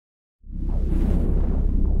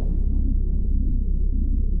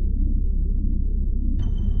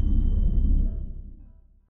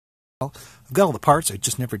I've got all the parts, I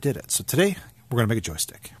just never did it. So today, we're going to make a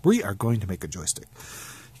joystick. We are going to make a joystick.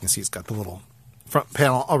 You can see it's got the little front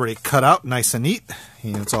panel already cut out, nice and neat,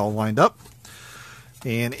 and it's all lined up.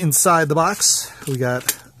 And inside the box, we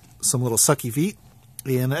got some little sucky feet.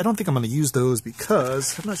 And I don't think I'm going to use those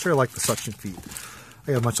because I'm not sure I like the suction feet.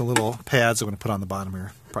 I got a bunch of little pads I'm going to put on the bottom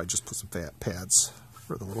here. Probably just put some fat pads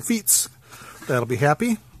for the little feet. That'll be happy.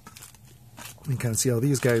 You can kind of see how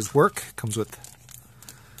these guys work. Comes with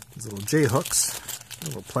these little J-hooks,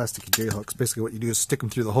 little plastic J-hooks. Basically what you do is stick them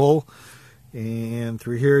through the hole, and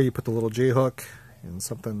through here you put the little J-hook and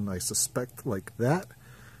something I suspect like that,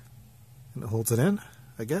 and it holds it in,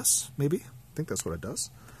 I guess, maybe. I think that's what it does.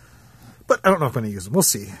 But I don't know if I'm going to use them. We'll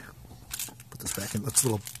see. Put this back in its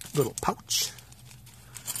little pouch.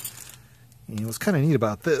 And what's kind of neat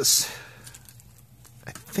about this,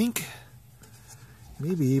 I think you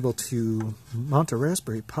may be able to mount a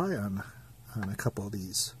Raspberry Pi on a couple of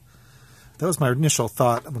these. That was my initial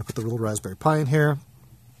thought. I'm going to put the little Raspberry Pi in here.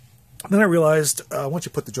 And then I realized once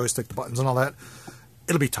you put the joystick, the buttons and all that,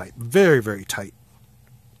 it'll be tight. Very, very tight.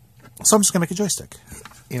 So I'm just going to make a joystick.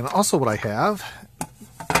 And also what I have,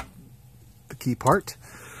 the key part,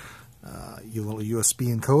 your little USB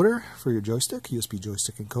encoder for your joystick, USB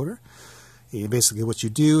joystick encoder. And basically what you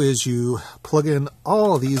do is you plug in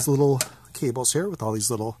all of these little cables here with all these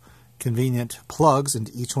little convenient plugs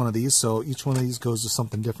into each one of these. So each one of these goes to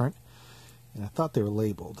something different. And I thought they were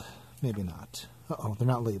labeled. Maybe not. Uh-oh, they're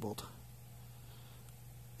not labeled.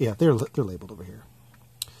 Yeah, they're labeled over here.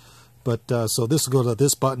 But so this will go to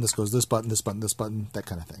this button, this goes to this button, this button, this button, that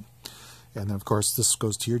kind of thing. And then of course this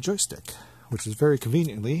goes to your joystick, which is very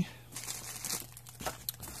conveniently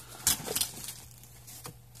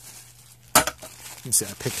you can see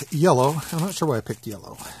I picked yellow. I'm not sure why I picked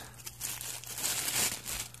yellow.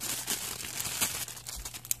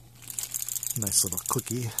 Nice little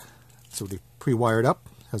clicky. It's already pre-wired up.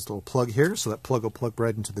 Has a little plug here, so that plug will plug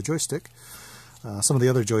right into the joystick. Some of the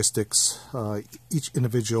other joysticks, each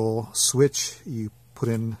individual switch you put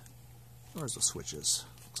in. Where's the switches?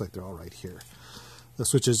 Looks like they're all right here. The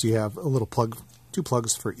switches, you have a little plug, two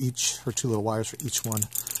plugs for each, or two little wires for each one.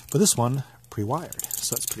 But this one, pre-wired,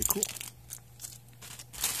 so that's pretty cool.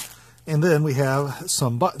 And then we have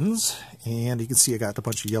some buttons, and you can see I got a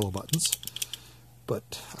bunch of yellow buttons.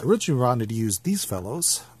 But I originally wanted to use these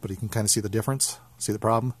fellows, but you can kind of see the difference. See the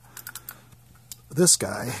problem? This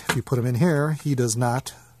guy, if you put him in here, he does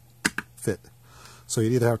not fit. So you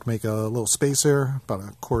either have to make a little spacer, about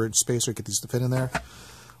a 1/4-inch spacer, get these to fit in there,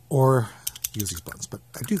 or use these buttons. But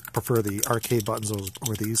I do prefer the arcade buttons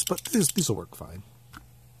over these, but these will work fine.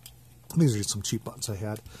 These are just some cheap buttons I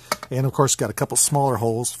had. And of course got a couple smaller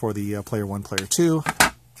holes for the player 1, player 2,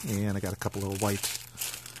 and I got a couple little white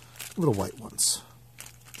ones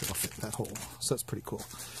that'll fit in that hole. So that's pretty cool.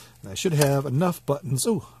 And I should have enough buttons.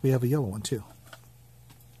 Oh, we have a yellow one too.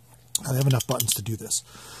 I have enough buttons to do this.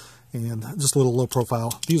 And just a little low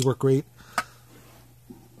profile. These work great.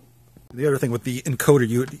 The other thing with the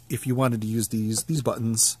encoder, if you wanted to use these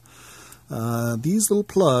buttons, these little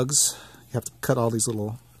plugs, you have to cut all these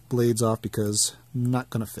little blades off because not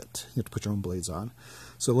going to fit. You have to put your own blades on.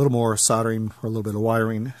 So a little more soldering or a little bit of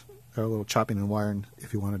wiring, or a little chopping and wiring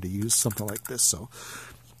if you wanted to use something like this. So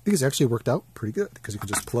these actually worked out pretty good because you can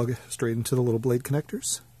just plug straight into the little blade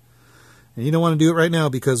connectors. And you don't want to do it right now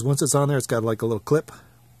because once it's on there, it's got like a little clip.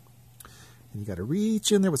 And you got to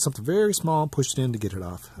reach in there with something very small, push it in to get it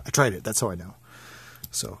off. I tried it. That's how I know.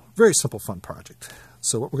 So very simple, fun project.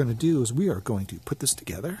 So what we're going to do is we are going to put this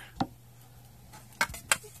together.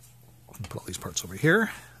 Put all these parts over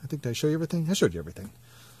here. I think, did I show you everything? I showed you everything.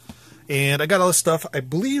 And I got all this stuff, I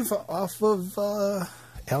believe, off of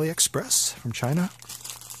AliExpress from China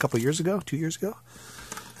a couple years ago, 2 years ago.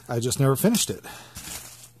 I just never finished it.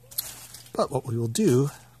 But what we will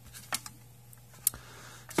do,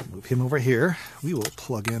 move him over here, we will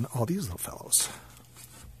plug in all these little fellows.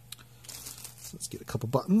 So let's get a couple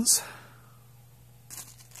buttons.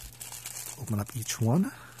 Open up each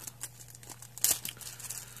one.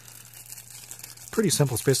 Pretty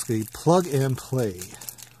simple. It's basically plug and play.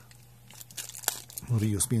 Well,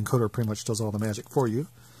 the USB encoder pretty much does all the magic for you.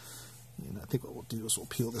 And I think what we'll do is we'll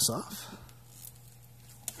peel this off.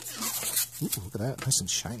 Ooh, look at that. Nice and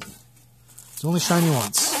shiny. It's only shiny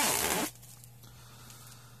once.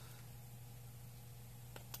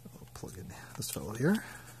 I'll plug in this fellow here.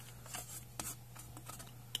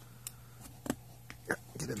 Here,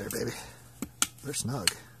 get in there, baby. They're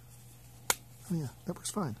snug. Oh yeah, that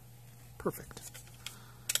works fine. Perfect.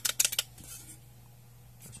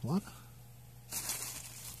 There's one.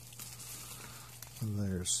 And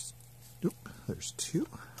there's two.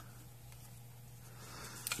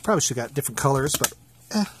 Probably should have got different colors, but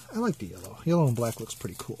I like the yellow. Yellow and black looks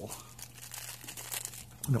pretty cool.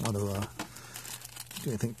 I don't want to do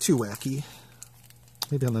anything too wacky.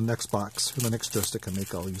 Maybe on the next box, or the next joystick I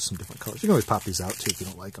make, I'll use some different colors. You can always pop these out too if you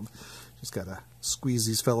don't like them. Just gotta squeeze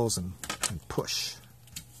these fellows and push.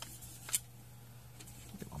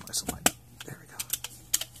 Get them all nice and lined up. There we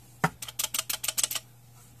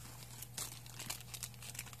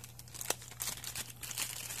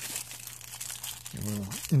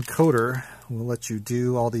go. Encoder will let you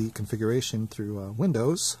do all the configuration through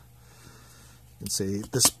Windows. You can say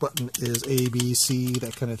this button is A, B, C,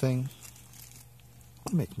 that kind of thing.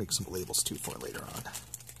 I'll make some labels too for later on.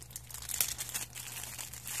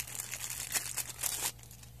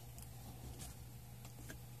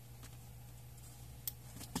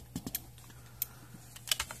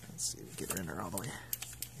 Let's see, we get her in there all the way. I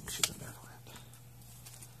think she's in there.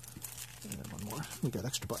 And then one more. We got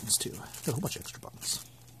extra buttons too. Got a whole bunch of extra buttons.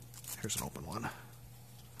 Here's an open one.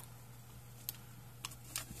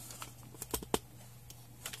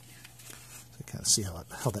 So kind of see how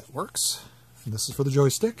that works. And this is for the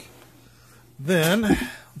joystick. Then I'll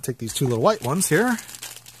take these two little white ones here.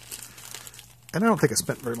 And I don't think I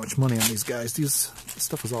spent very much money on these guys. This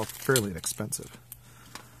stuff was all fairly inexpensive.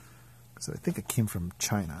 Because I think it came from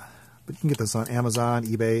China. But you can get this on Amazon,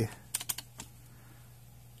 eBay.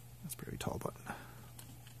 That's a pretty tall button.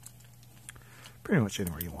 Pretty much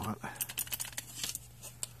anywhere you want.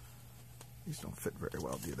 These don't fit very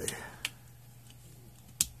well, do they?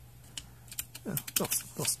 Yeah, they'll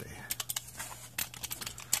stay.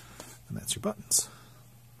 And that's your buttons.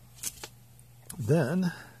 Then,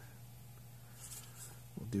 what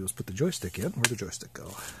we'll do is put the joystick in. Where'd the joystick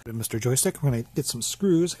go? Mr. Joystick, we're going to get some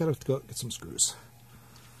screws. I got to go get some screws.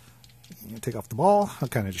 I'm going to take off the ball. I'll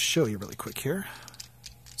kind of just show you really quick here.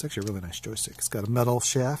 It's actually a really nice joystick. It's got a metal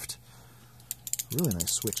shaft. Really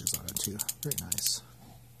nice switches on it too. Very nice.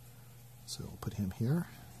 So we'll put him here.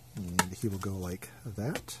 And he will go like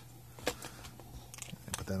that.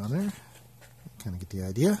 And put that on there. Kind of get the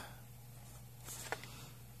idea.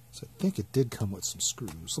 So I think it did come with some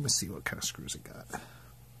screws. Let me see what kind of screws it got.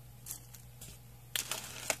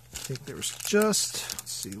 I think there was just,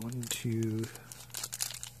 let's see, 1, 2, 3,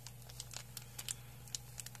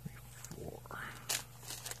 4.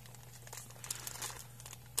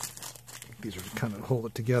 These are to kind of hold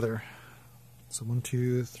it together. So 1,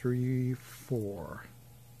 2, 3, 4.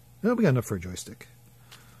 Oh, we got enough for a joystick.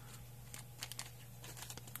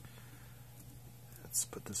 Let's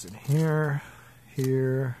put this in here,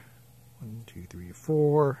 here. 1, 2, 3,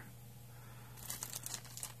 4.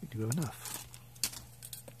 We do have enough.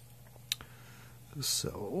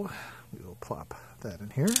 So we will plop that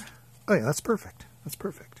in here. Oh yeah, that's perfect. That's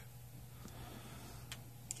perfect.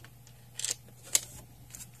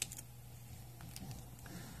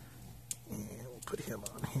 And we'll put him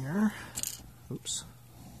on here. Oops.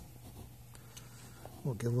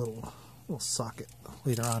 We'll get a little socket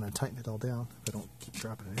later on and tighten it all down if I don't keep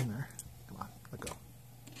dropping it in there. Come on, let go.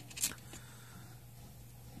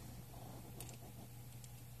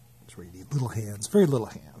 That's where you need little hands, very little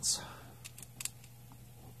hands.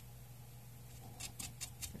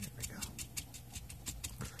 There we go.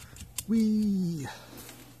 Whee!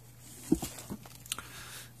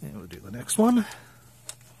 And we'll do the next one.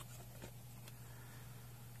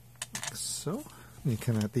 Like so. You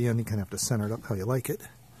kind of at the end, you kind of have to center it up how you like it.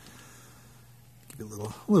 Give you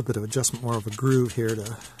a little bit of adjustment, more of a groove here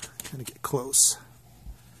to kind of get close.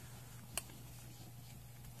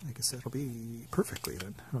 I guess that'll be perfectly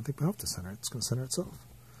then. I don't think we have to center it. It's going to center itself.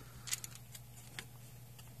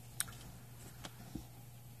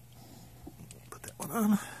 Put that one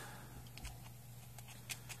on.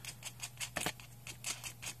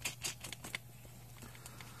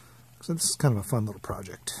 So this is kind of a fun little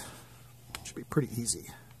project. Should be pretty easy.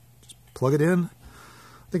 Just plug it in.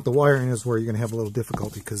 I think the wiring is where you're going to have a little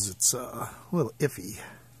difficulty because it's a little iffy.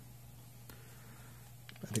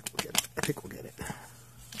 I think we'll get it. I think we'll get it.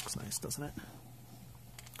 Looks nice, doesn't it?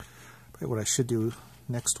 Probably what I should do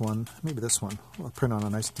next one, maybe this one, I'll print on a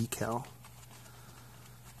nice decal.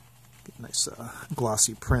 Get a nice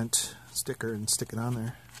glossy print sticker and stick it on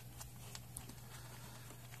there.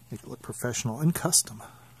 Make it look professional and custom.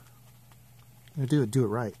 I'm going to do it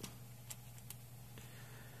right.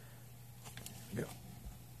 There we go.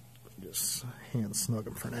 Just hand snug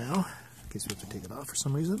them for now, in case we have to take it off for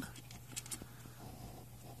some reason.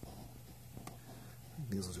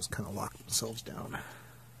 These will just kind of lock themselves down. There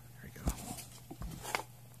we go.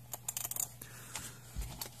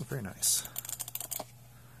 Oh, very nice.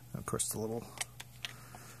 And of course, the little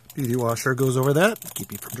beauty washer goes over that.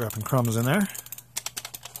 Keep you from dropping crumbs in there.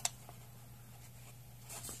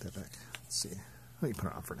 Put Let me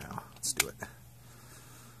put it on for now. Let's do it.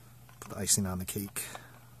 Put the icing on the cake.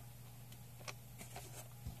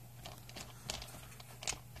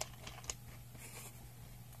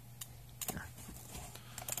 Here.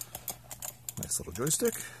 Nice little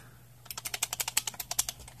joystick.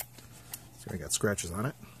 See, I got scratches on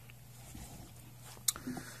it.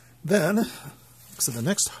 Then, so the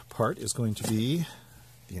next part is going to be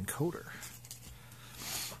the encoder.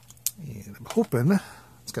 And I'm hoping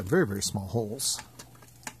it's got very, very small holes.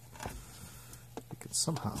 We can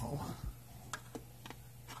somehow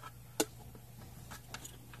get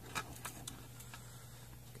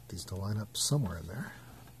these to line up somewhere in there.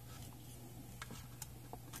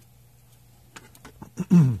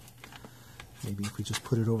 Maybe if we just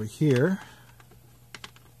put it over here,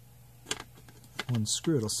 one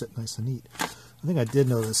screw, it'll sit nice and neat. I think I did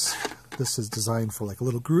notice this is designed for like a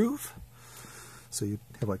little groove. So you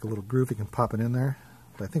have like a little groove, you can pop it in there.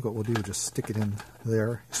 But I think what we'll do is just stick it in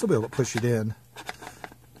there. You'll still be able to push it in,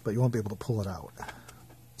 but you won't be able to pull it out.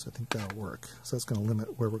 So I think that'll work. So that's going to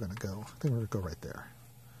limit where we're going to go. I think we're going to go right there.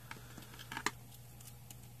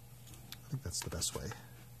 I think that's the best way.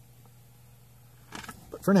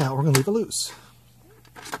 But for now, we're going to leave it loose.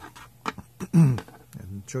 And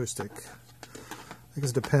joystick, I guess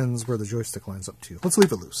it depends where the joystick lines up to. Let's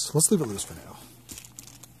leave it loose. Let's leave it loose for now.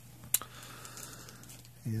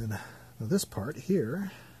 And now this part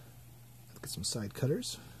here, get some side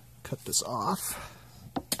cutters. Cut this off.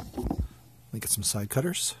 Let me get some side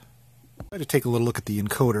cutters. Try to take a little look at the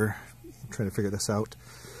encoder. I'm trying to figure this out.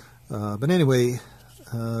 But anyway,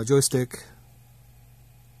 joystick,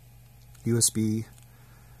 USB.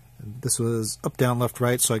 And this was up, down, left,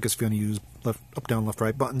 right. So I guess if you want to use up, down, left,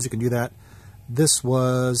 right buttons, you can do that. This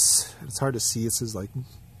was, it's hard to see. It says like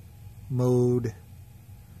mode.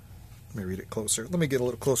 Let me read it closer. Let me get a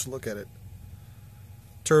little closer look at it.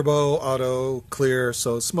 Turbo, auto, clear.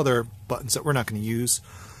 So some other buttons that we're not going to use.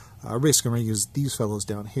 Basically, I'm going to use these fellows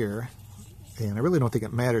down here. And I really don't think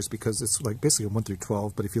it matters because it's like basically 1 through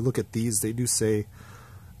 12. But if you look at these, they do say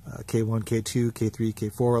K1, K2, K3,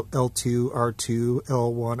 K4, L2, R2,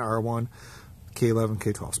 L1, R1, K11,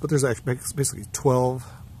 K12. But there's actually basically 12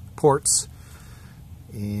 ports.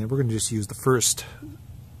 And we're going to just use the first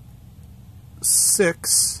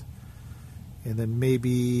 6. And then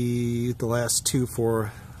maybe the last 2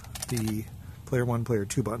 for the player 1, player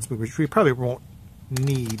 2 buttons, which we probably won't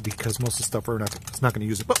need because most of the stuff it's not going to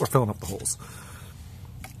use it, but we're filling up the holes.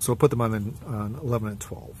 So we'll put them on 11 and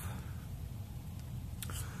 12.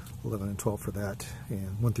 11 and 12 for that,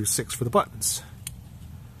 and 1 through 6 for the buttons.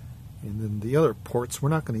 And then the other ports we're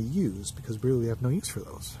not going to use because we really have no use for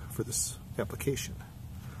those for this application.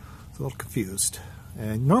 So a little confused.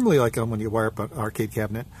 And normally, like when you wire up an arcade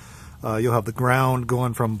cabinet, you'll have the ground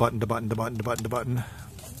going from button to button to button to button to button.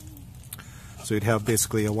 So you'd have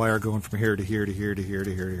basically a wire going from here to here to here to here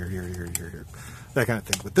to here to here to here to here to here, that kind of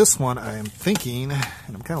thing. With this one, I am thinking,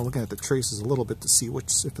 and I'm kind of looking at the traces a little bit to see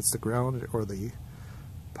if it's the ground or the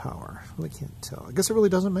power. Well, I can't tell. I guess it really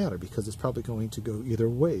doesn't matter because it's probably going to go either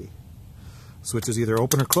way. Switch is either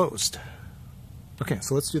open or closed. Okay,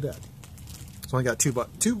 so let's do that. So I got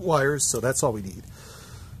two wires, so that's all we need.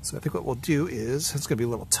 So I think what we'll do is, it's going to be a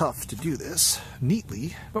little tough to do this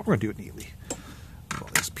neatly, but we're going to do it neatly. Pull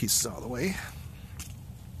all these pieces out of the way.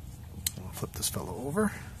 I'll flip this fellow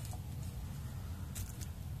over.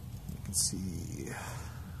 You can see,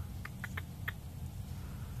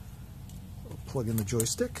 we'll plug in the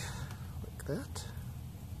joystick like that.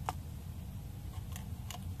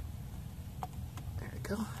 There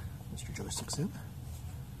you go. Mr. Joystick's in.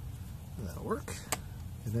 And that'll work.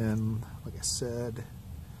 And then, like I said,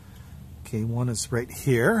 K1 is right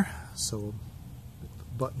here, so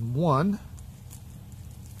button 1,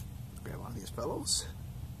 grab one of these fellows.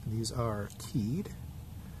 And these are keyed,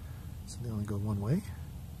 so they only go one way.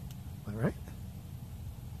 Am I right?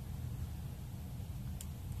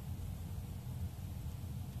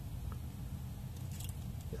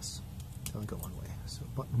 Yes, they only go one way. So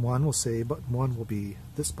button 1 will say button 1 will be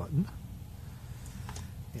this button,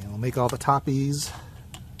 and we'll make all the toppies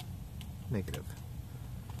negative.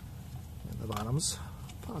 The bottom's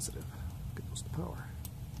positive. Get those to power.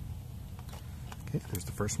 Okay, there's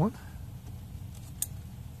the first one.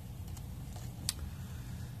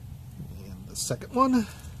 And the second one.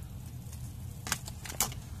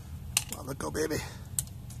 Well, let go, baby.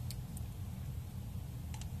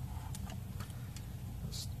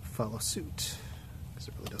 Just follow suit. Because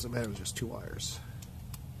it really doesn't matter, it's just 2 wires.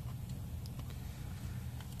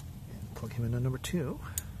 And plug him into number 2.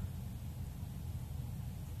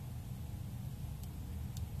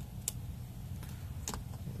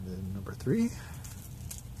 Number 3,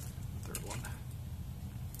 third one.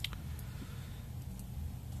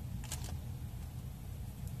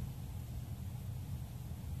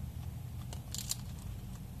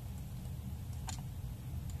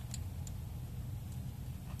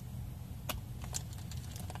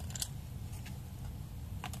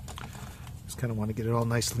 kind of want to get it all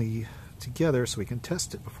nicely together so we can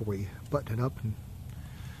test it before we button it up and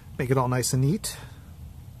make it all nice and neat.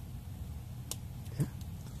 Okay.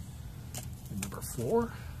 And number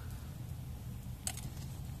 4.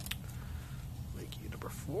 Make you number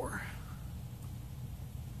 4.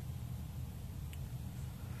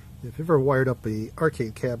 If you've ever wired up a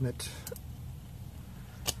arcade cabinet,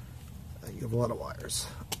 you have a lot of wires,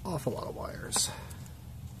 awful lot of wires.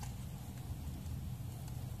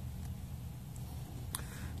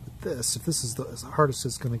 But this, if this is the hardest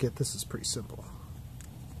it's going to get, this is pretty simple.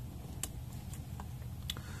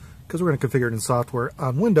 Because we're going to configure it in software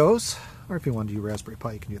on Windows, or if you want to do Raspberry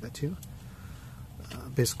Pi, you can do that too.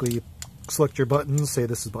 Basically, select your buttons, say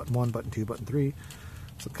this is button 1, button 2, button 3.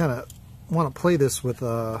 So kind of want to play this with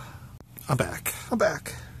I'm back.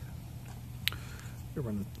 We're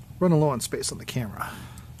running low on space on the camera,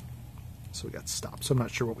 so we got stopped. So I'm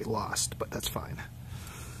not sure what we lost, but that's fine.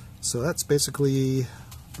 So that's basically,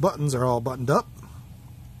 the buttons are all buttoned up,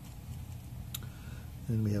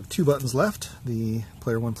 and we have 2 buttons left, the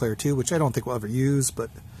player 1, player 2, which I don't think we'll ever use,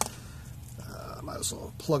 but might as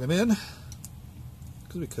well plug them in,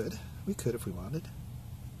 because we could if we wanted.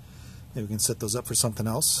 Maybe we can set those up for something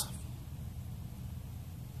else.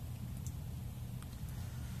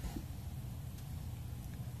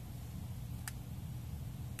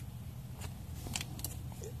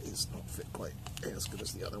 These don't fit quite as good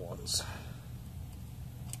as the other ones.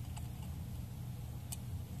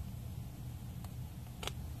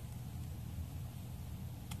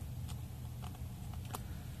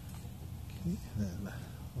 Okay, then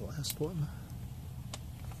the last one.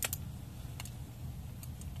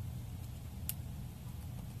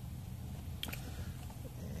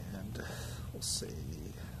 And we'll say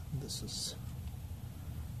this is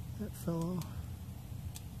that fellow,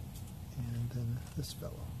 and then this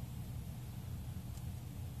fellow.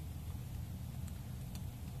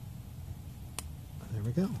 There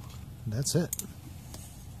we go. And that's it.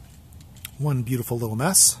 One beautiful little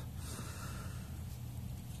mess.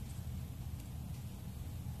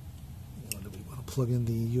 When do we want to plug in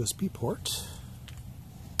the USB port?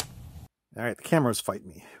 All right, the camera was fighting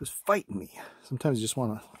me. It was fighting me. Sometimes you just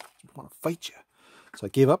want to fight you. So I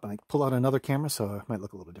gave up and I pulled out another camera, so it might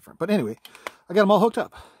look a little different. But anyway, I got them all hooked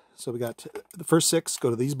up. So we got the first 6 go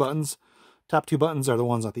to these buttons. Top 2 buttons are the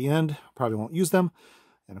ones at the end. Probably won't use them.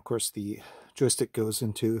 And of course the joystick goes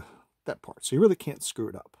into that port. So you really can't screw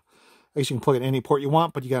it up. I guess you can plug it in any port you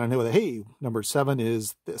want, but you got to know that, hey, number 7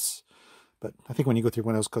 is this. But I think when you go through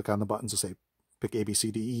Windows, click on the buttons to say pick A, B,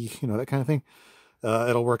 C, D, E, you know, that kind of thing.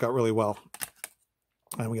 It'll work out really well.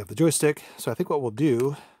 And we have the joystick. So I think what we'll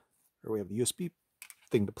do, or we have the USB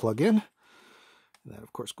thing to plug in. And that,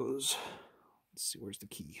 of course, goes, let's see, where's the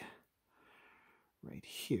key? Right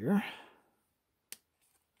here.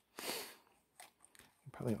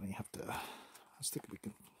 You probably only have to, I was thinking we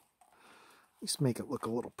can at least make it look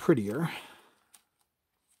a little prettier.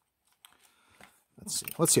 Let's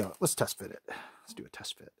see let's test fit it. Let's do a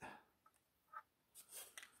test fit.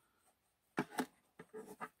 Of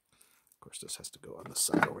course, this has to go on the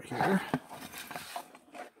side over here.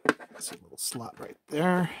 That's a little slot right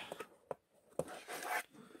there.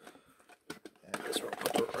 And this will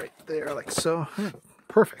put it right there, like so. Yeah,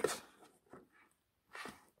 perfect.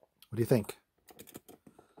 What do you think?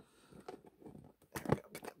 There we go.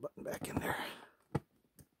 Get that button back in there.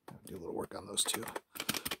 I'll do a little work on those 2.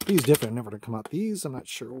 These different, never to come out. These, I'm not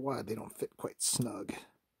sure why they don't fit quite snug.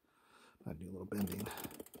 I do a little bending.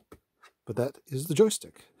 But that is the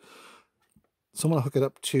joystick. So I'm going to hook it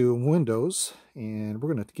up to Windows, and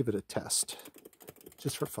we're going to give it a test,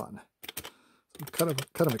 just for fun. I'm kind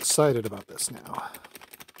of excited about this now.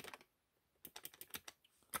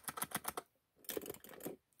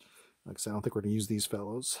 Like I said, I don't think we're going to use these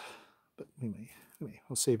fellows, but anyway,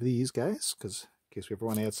 we'll save these guys, because in case we ever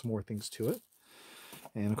want to add some more things to it.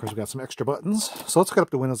 And of course, we've got some extra buttons. So let's hook it up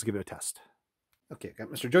to Windows to give it a test. Okay, got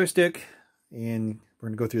Mr. Joystick. And we're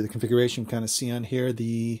going to go through the configuration, kind of see on here.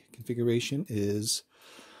 The configuration is,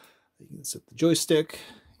 you can set the joystick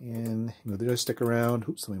and move the joystick around.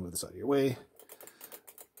 Oops, let me move this out of your way.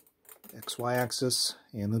 XY axis.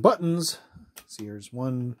 And the buttons, see here's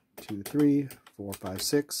 1, 2, 3, 4, 5,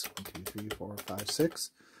 6. 1, 2, 3, 4, 5,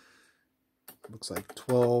 6. Looks like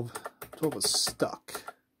 12. 12 is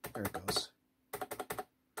stuck. There it goes.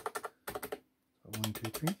 1, 2,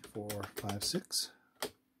 3, 4, 5, 6.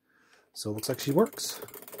 So it looks like she works.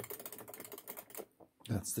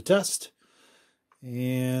 That's the test.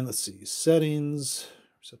 And let's see, settings,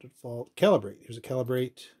 set default, calibrate. Here's a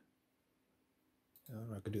calibrate. I'm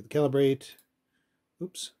not going to do the calibrate.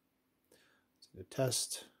 Oops. Let's do a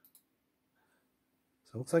test.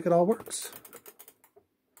 So it looks like it all works.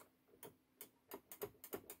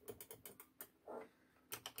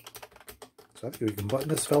 So I think we can button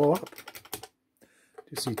this fellow up.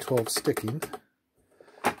 You see 12 sticking.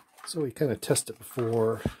 So we kind of test it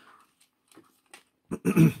before. I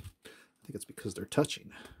think it's because they're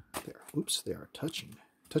touching. There. Oops, they are touching.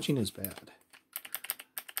 Touching is bad.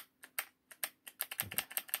 Okay.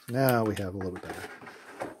 So now we have a little bit better.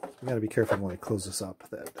 We got to be careful when we close this up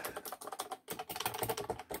that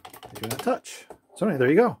they do not touch. So anyway, there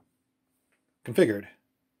you go. Configured.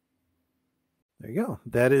 There you go.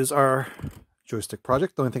 That is our joystick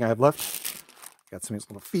project. The only thing I have left, got some of these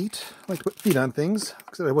little feet. I like to put feet on things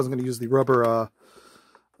because I wasn't going to use the rubber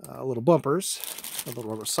little bumpers, the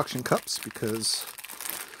little rubber suction cups, because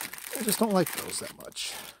I just don't like those that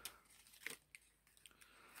much.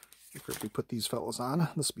 If we put these fellows on,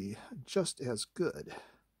 this will be just as good.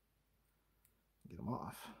 Get them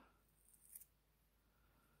off.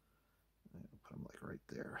 And put them like right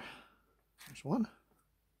there. There's one.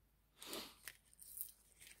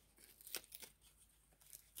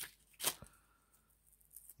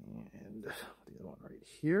 And the other one right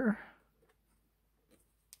here.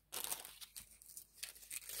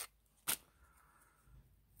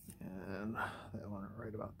 And that one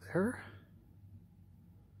right about there.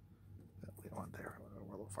 We don't want there, we're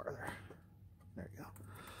a little farther. There you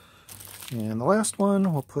go. And the last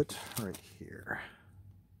one we'll put right here.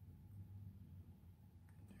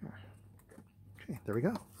 Okay, there we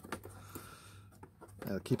go.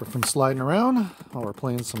 That'll keep it from sliding around while we're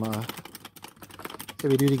playing some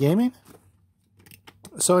heavy duty gaming.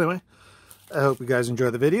 So anyway, I hope you guys enjoy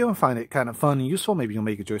the video and find it kind of fun and useful. Maybe you'll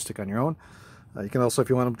make a joystick on your own. You can also, if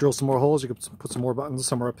you want to drill some more holes, you can put some more buttons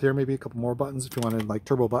somewhere up here, maybe a couple more buttons if you wanted, like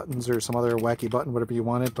turbo buttons or some other wacky button, whatever you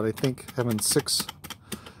wanted. But I think having 6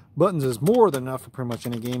 buttons is more than enough for pretty much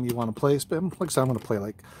any game you want to play. But like I said, I'm going to play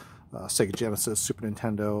like Sega Genesis, Super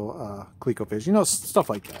Nintendo, ColecoVision, you know, stuff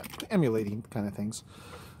like that, emulating kind of things.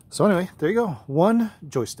 So anyway, there you go, one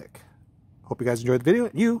joystick. Hope you guys enjoyed the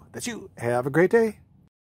video. That's you. Have a great day.